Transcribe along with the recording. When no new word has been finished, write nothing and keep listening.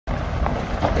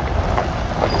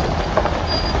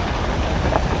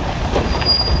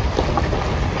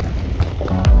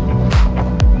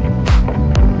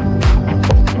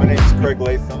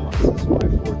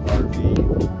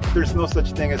no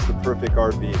such thing as the perfect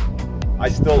RV. I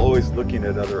still always looking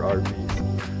at other RVs.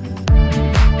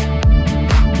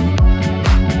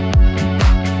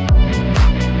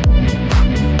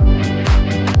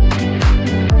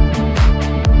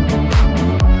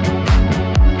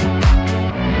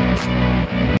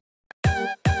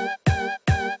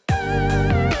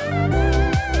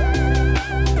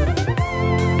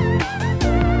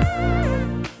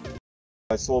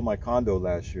 I sold my condo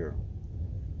last year,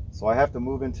 so I have to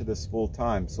move into this full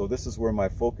time. So this is where my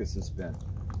focus has been.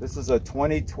 This is a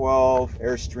 2012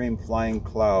 Airstream Flying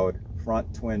Cloud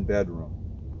front twin bedroom.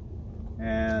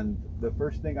 And the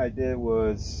first thing I did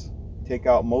was take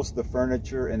out most of the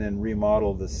furniture and then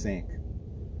remodel the sink.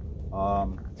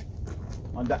 On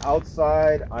the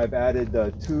outside, I've added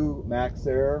 2 Max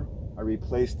Air. I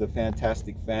replaced the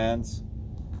Fantastic fans.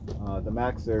 The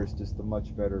Max Air is just a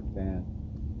much better fan.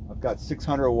 I've got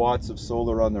 600 watts of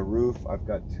solar on the roof. I've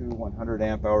got 2 100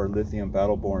 amp hour lithium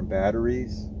battle-borne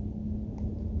batteries.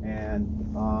 And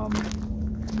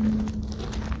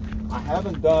I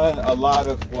haven't done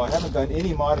I haven't done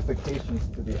any modifications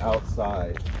to the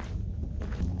outside.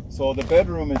 So the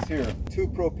bedroom is here. 2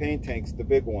 propane tanks, the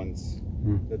big ones,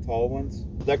 the tall ones.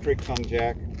 Electric tongue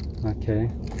jack. Okay.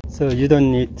 So you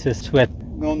don't need to sweat.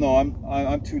 No,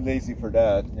 I'm too lazy for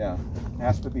that. Yeah, it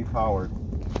has to be powered.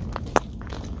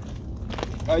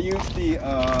 I use the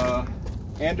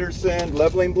Anderson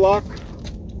leveling block.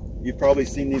 You've probably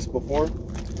seen these before.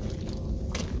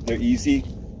 They're easy.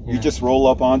 Yeah. You just roll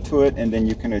up onto it and then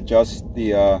you can adjust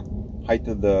the height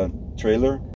of the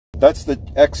trailer. That's the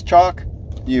X-Chock.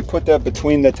 You put that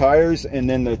between the tires and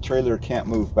then the trailer can't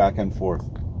move back and forth.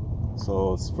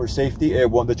 So it's for safety.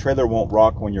 The trailer won't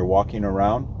rock when you're walking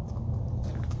around.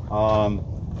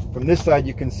 From this side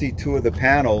you can see 2 of the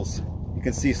panels. You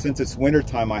can see since it's winter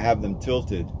time I have them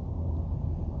tilted,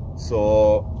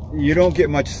 so you don't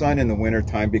get much sun in the winter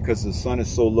time because the sun is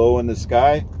so low in the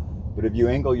sky. But if you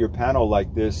angle your panel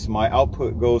like this, my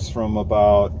output goes from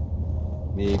about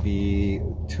maybe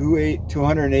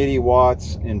 280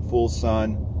 watts in full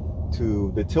sun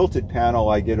to the tilted panel.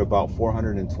 I get about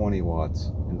 420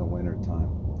 watts in the winter time.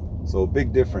 So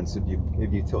big difference if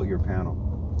you tilt your panel.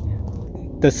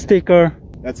 The sticker,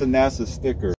 that's a NASA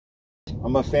sticker.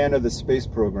 I'm a fan of the space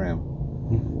program.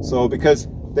 So because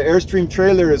the Airstream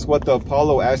trailer is what the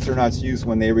Apollo astronauts use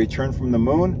when they return from the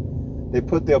moon, they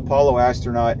put the Apollo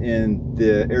astronaut in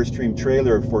the Airstream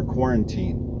trailer for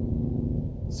quarantine.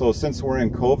 So since we're in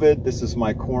COVID, this is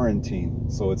my quarantine.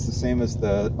 So it's the same as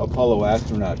the Apollo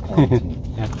astronaut quarantine.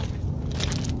 Yeah.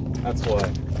 That's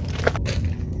why.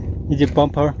 Is it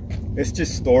bumper? It's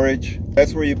just storage.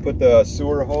 That's where you put the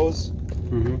sewer hose.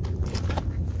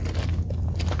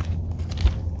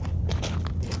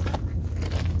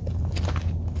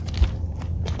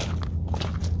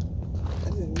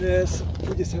 This,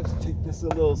 we just have to take this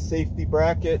little safety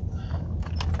bracket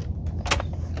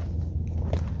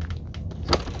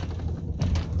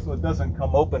so it doesn't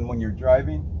come open when you're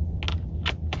driving.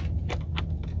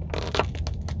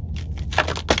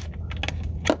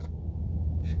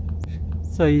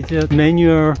 So is it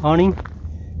manual awning?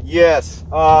 Yes.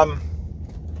 I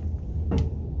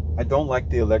don't like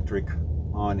the electric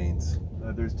awnings.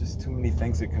 There's just too many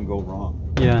things that can go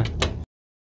wrong. Yeah.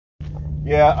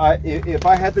 Yeah, if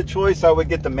I had the choice, I would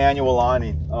get the manual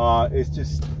awning. It's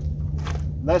just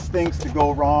less things to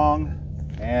go wrong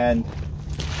and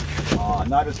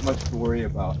not as much to worry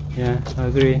about. Yeah, I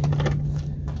agree.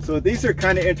 So these are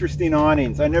kind of interesting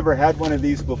awnings. I never had one of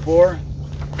these before.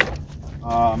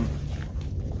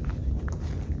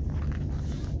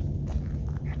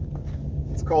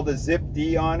 It's called a Zip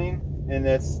D awning, and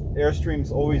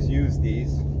Airstream's always used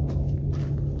these.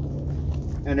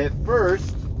 And at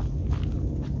first,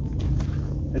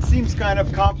 it seems kind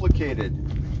of complicated,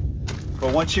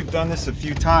 but once you've done this a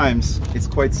few times, it's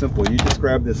quite simple. You just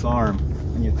grab this arm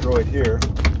and you throw it here,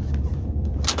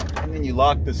 and then you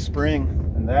lock the spring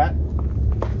and that.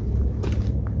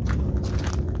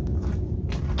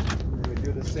 And we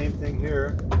do the same thing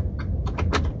here.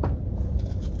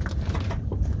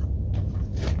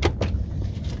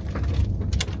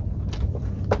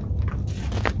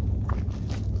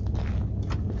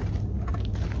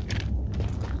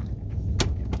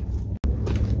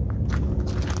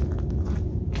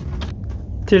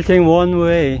 Tilting one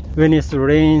way when it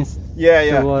rains. Yeah,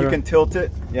 you can tilt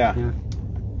it. Yeah. Yeah.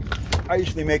 I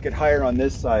usually make it higher on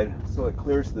this side so it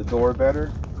clears the door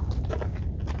better.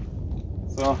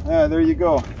 So yeah, there you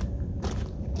go.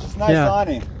 It's nice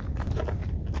awning.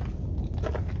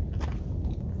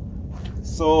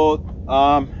 So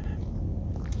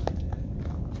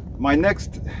my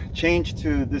next change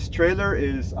to this trailer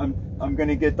is I'm going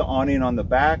to get the awning on the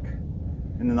back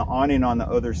and then the awning on the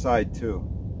other side too.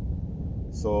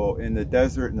 So in the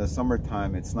desert in the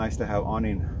summertime, it's nice to have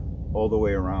awning all the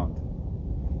way around.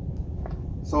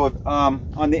 So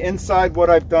on the inside, what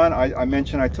I've done, I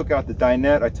mentioned I took out the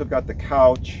dinette, I took out the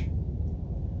couch,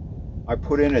 I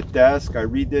put in a desk, I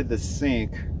redid the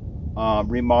sink,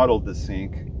 remodeled the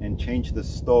sink, and changed the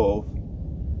stove.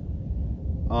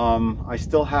 I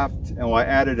still have to, and I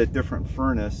added a different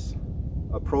furnace,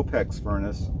 a Propex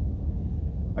furnace.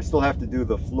 I still have to do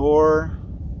the floor.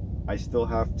 I still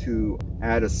have to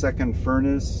add a second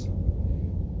furnace.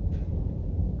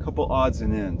 Couple odds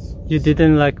and ends. You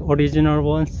didn't like original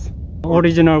ones?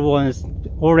 Original ones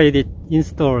already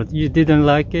installed. You didn't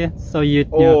like it, so you...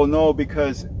 Oh, no,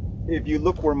 because if you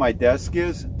look where my desk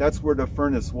is, that's where the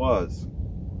furnace was.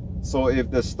 So if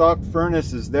the stock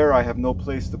furnace is there, I have no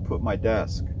place to put my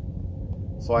desk.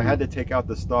 So I had to take out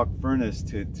the stock furnace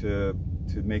to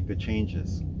make the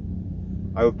changes.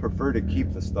 I would prefer to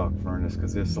keep the stock furnace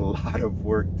because there's a lot of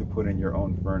work to put in your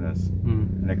own furnace,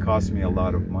 and it cost me a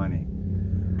lot of money.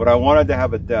 But I wanted to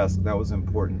have a desk. That was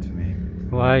important to me.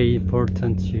 Why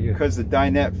important to you? Because the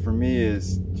dinette for me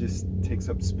is just takes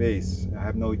up space. I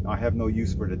have no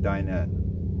use for the dinette.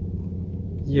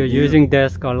 You're using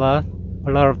desk a lot?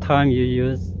 A lot of time you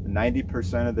use?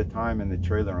 90% of the time in the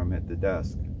trailer I'm at the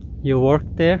desk. You work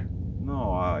there?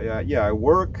 No, yeah, I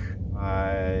work,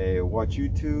 I watch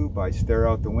YouTube, I stare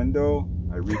out the window,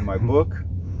 I read my book.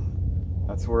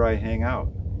 That's where I hang out.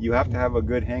 You have to have a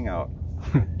good hangout.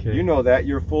 Okay. You know that,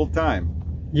 you're full-time.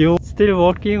 You still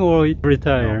working or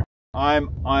retire? No.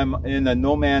 I'm in a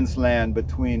no man's land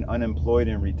between unemployed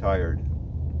and retired.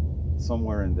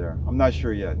 Somewhere in there. I'm not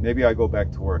sure yet. Maybe I go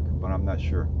back to work, but I'm not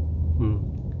sure.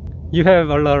 You have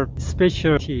a lot of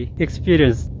specialty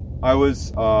experience. I've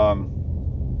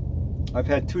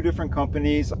had two different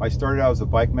companies. I started out as a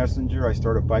bike messenger. I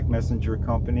started a bike messenger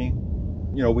company.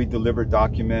 You know, we deliver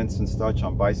documents and such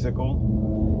on bicycle.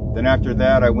 Then after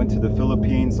that, I went to the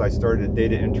Philippines. I started a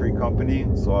data entry company.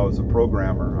 So I was a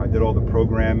programmer. I did all the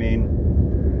programming.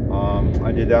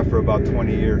 I did that for about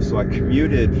 20 years. So I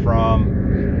commuted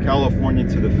from California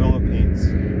to the Philippines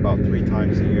about 3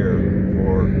 times a year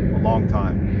for a long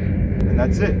time. And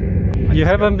that's it. You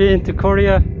haven't been to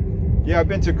Korea? Yeah, I've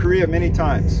been to Korea many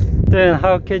times. Then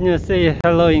how can you say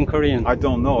hello in Korean? I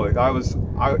don't know.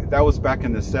 That was back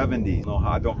in the 70s. No,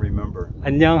 I don't remember.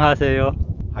 안녕하세요.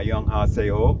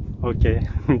 하영하세요. Okay,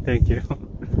 thank you.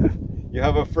 You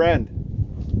have a friend.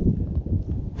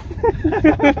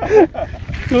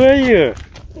 Who are you?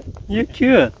 You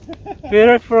cute. Where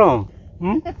are you from?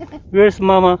 Where's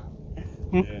mama?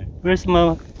 Where's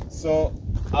mama? So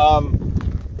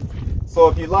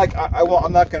if you like,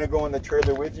 I'm not going to go in the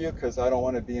trailer with you because I don't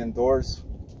want to be indoors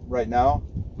right now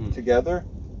together.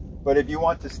 But if you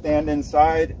want to stand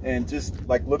inside and just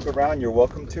like look around, you're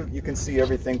welcome to. You can see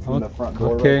everything from the front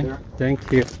door right there.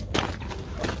 Thank you.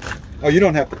 Oh, you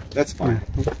don't have to. That's fine.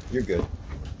 You're good.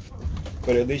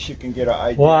 But at least you can get an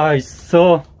idea. Wow, it's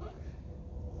so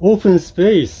open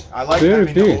space. I like very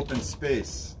having big. the open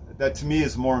space. That to me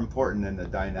is more important than the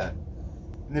dinette.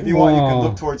 And if you want, you can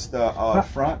look towards the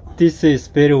front. This is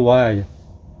very wide.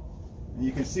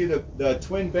 You can see the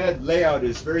twin bed layout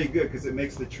is very good because it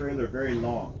makes the trailer very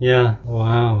long. Yeah,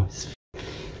 wow.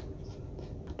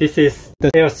 This is the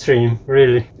Airstream,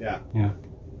 really. Yeah. Yeah.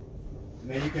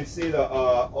 And then you can see the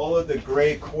all of the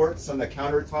gray quartz on the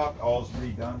countertop, all is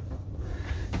redone.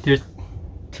 There's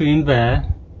twin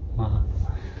bed. Wow.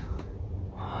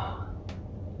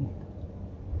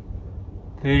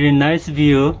 Very nice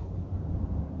view.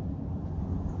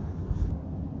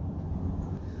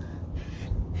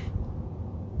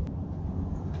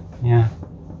 Yeah.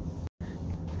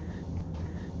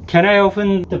 Can I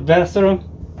open the bathroom?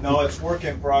 No, it's work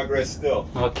in progress still.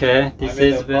 Okay, this I'm in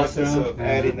is the process bathroom. of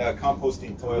adding a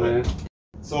composting toilet.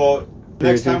 So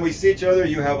next time we see each other,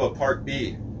 you have a part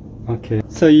B. Okay.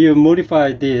 So you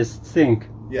modify this sink?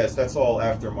 Yes, that's all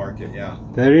aftermarket, yeah.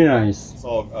 Very nice. It's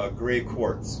all gray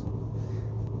quartz.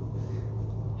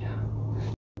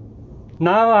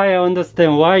 Now I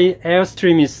understand why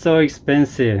Airstream is so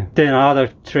expensive than other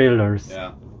trailers.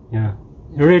 Yeah. Yeah.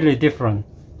 Really different.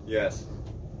 Yes.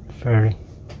 Very.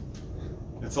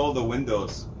 It's all the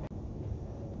windows.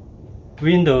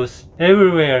 Windows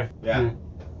everywhere. Yeah.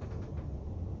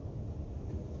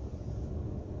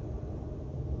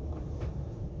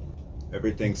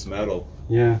 Everything's metal.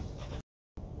 Yeah.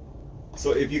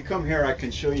 So if you come here, I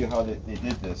can show you how they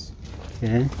did this.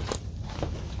 Okay.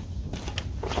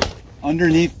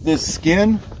 Underneath this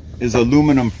skin is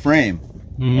aluminum frame.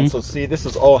 And so see, this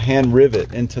is all hand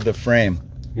rivet into the frame.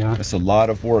 Yeah. It's a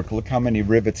lot of work. Look how many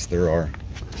rivets there are.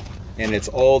 and it's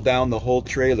all down the whole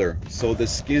trailer. So the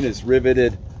skin is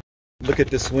riveted. Look at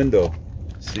this window.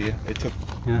 See, it took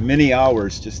many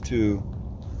hours just to...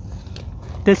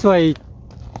 That's why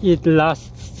it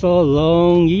lasts so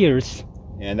long years.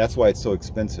 And that's why it's so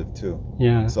expensive too.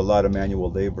 Yeah. It's a lot of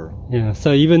manual labor. Yeah,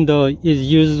 so even though it's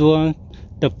used one,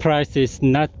 the price is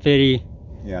not very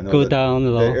go down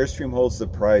low. The Airstream holds the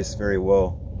price very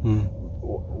well.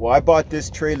 Well, I bought this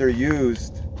trailer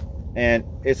used, and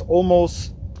it's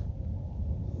almost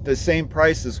the same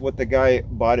price as what the guy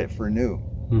bought it for new.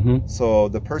 So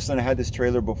the person that had this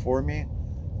trailer before me,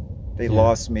 they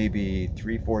lost maybe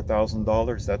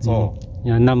 $3,000–4,000. That's all.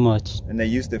 Yeah, not much. And they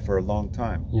used it for a long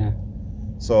time. Yeah.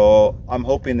 So I'm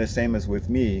hoping the same as with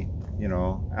me. You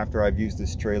know, after I've used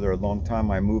this trailer a long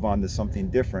time, I move on to something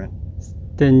different.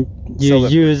 Then you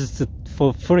use it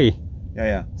for free.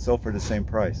 Yeah, sell for the same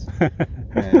price.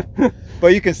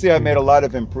 But you can see I've made a lot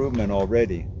of improvement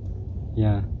already.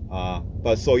 Yeah.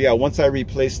 But so yeah, once I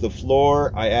replace the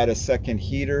floor, I add a second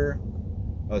heater,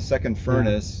 a second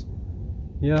furnace.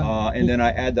 Yeah. And then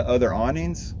I add the other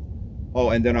awnings.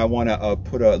 Oh, and then I want to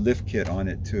put a lift kit on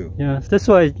it too. Yeah, that's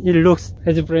why it looks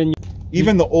as brand new.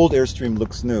 Even the old Airstream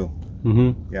looks new.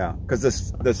 Yeah,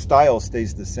 because the style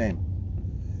stays the same.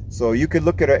 So you could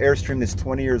look at an Airstream that's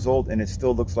 20 years old and it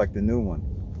still looks like the new one.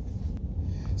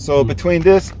 So between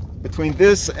this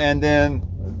and then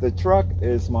the truck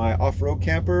is my off-road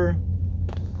camper,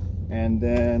 and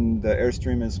then the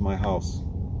Airstream is my house.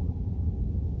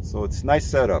 So it's a nice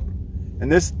setup.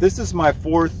 And this is my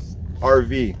 4th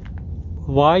RV.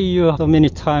 Why so many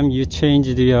times you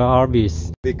changed your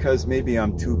RVs? Because maybe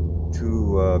I'm too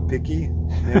picky,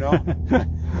 you know.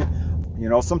 You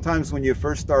know, sometimes when you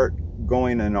first start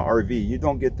going in an RV, you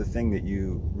don't get the thing that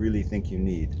you really think you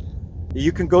need.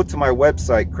 You can go to my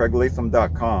website,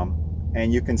 craiglatham.com,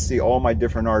 and you can see all my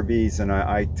different RVs, and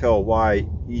I tell why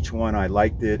each one I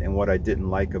liked it and what I didn't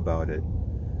like about it.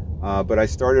 But I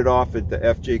started off at the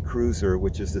FJ Cruiser,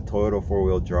 which is the Toyota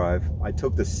 4-wheel drive. I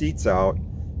took the seats out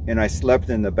and I slept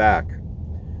in the back.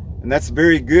 And that's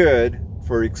very good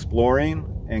for exploring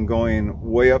and going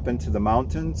way up into the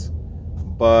mountains.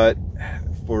 But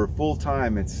for full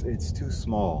time, it's too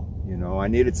small. You know, I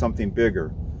needed something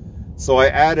bigger. So I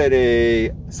added a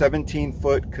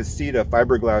 17-foot Casita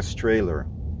fiberglass trailer.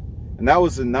 And that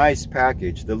was a nice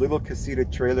package. The little Casita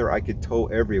trailer I could tow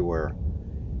everywhere.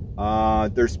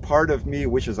 There's part of me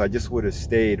wishes I just would have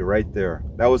stayed right there.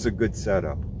 That was a good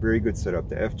setup, very good setup,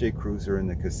 the FJ Cruiser and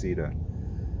the Casita.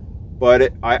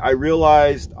 But I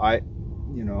realized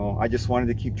you know, I just wanted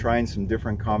to keep trying some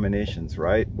different combinations,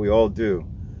 right? We all do.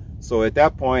 So at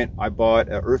that point, I bought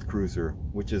an Earth Cruiser,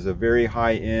 which is a very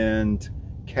high-end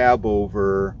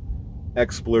cab-over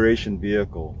exploration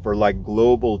vehicle for like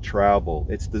global travel.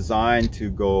 It's designed to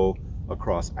go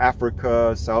across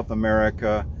Africa, South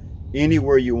America,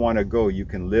 anywhere you want to go, you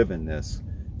can live in this.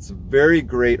 It's a very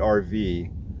great RV,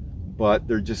 but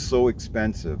they're just so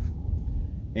expensive.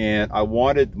 And I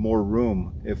wanted more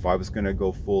room if I was going to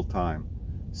go full time.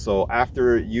 So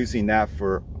after using that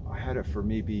I had it for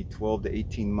maybe 12 to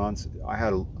 18 months.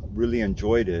 I really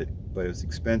enjoyed it, but it was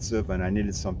expensive and I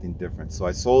needed something different. So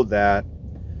I sold that.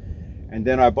 And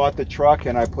then I bought the truck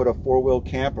and I put a 4-wheel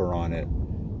camper on it.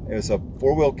 It's a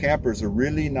 4-wheel camper, is a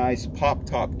really nice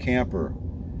pop-top camper.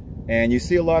 And you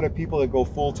see a lot of people that go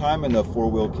full-time in the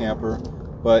 4-wheel camper,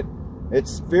 but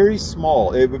it's very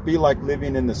small. It would be like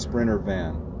living in the Sprinter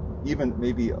van, even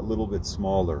maybe a little bit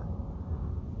smaller.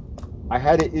 I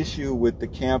had an issue with the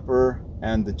camper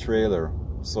and the trailer,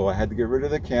 so I had to get rid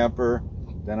of the camper.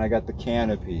 Then I got the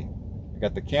canopy. I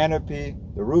got the canopy,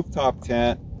 the rooftop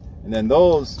tent, and then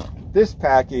this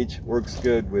package works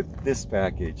good with this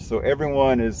package. So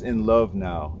everyone is in love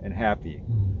now and happy.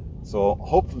 So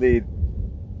hopefully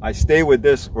I stay with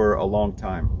this for a long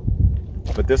time.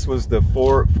 But this was the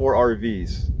four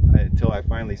RVs until I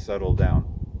finally settled down.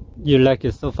 You like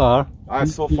it so far?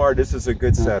 So far, this is a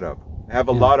good setup. I have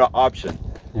a lot of options.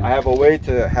 I have a way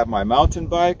to have my mountain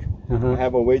bike. I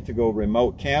have a way to go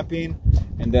remote camping,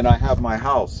 and then I have my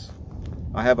house.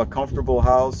 I have a comfortable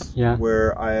house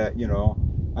where I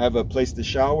have a place to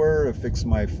shower, fix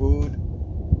my food,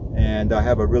 and I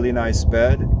have a really nice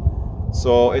bed.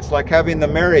 So it's like having the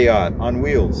Marriott on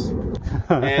wheels.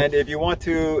 And if you want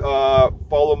to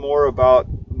follow more about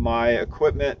my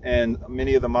equipment and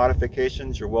many of the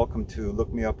modifications, you're welcome to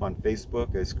look me up on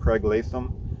Facebook as Craig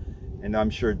Latham. And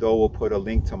I'm sure Doe will put a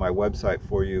link to my website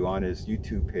for you on his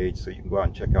YouTube page, so you can go out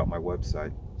and check out my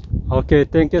website. Okay,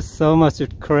 thank you so much,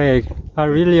 Craig. I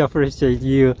really appreciate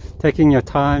you taking your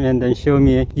time and then show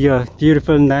me your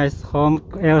beautiful, nice home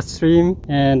Airstream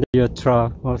and your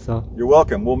truck also. You're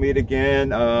welcome. We'll meet again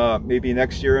maybe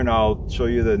next year, and I'll show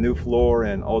you the new floor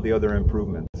and all the other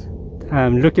improvements.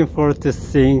 I'm looking forward to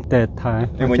seeing that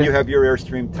time. And when you have your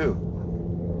Airstream too.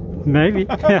 Maybe.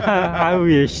 I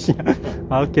wish.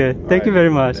 Okay, thank you very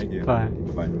much. Thank you. Bye.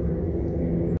 Bye.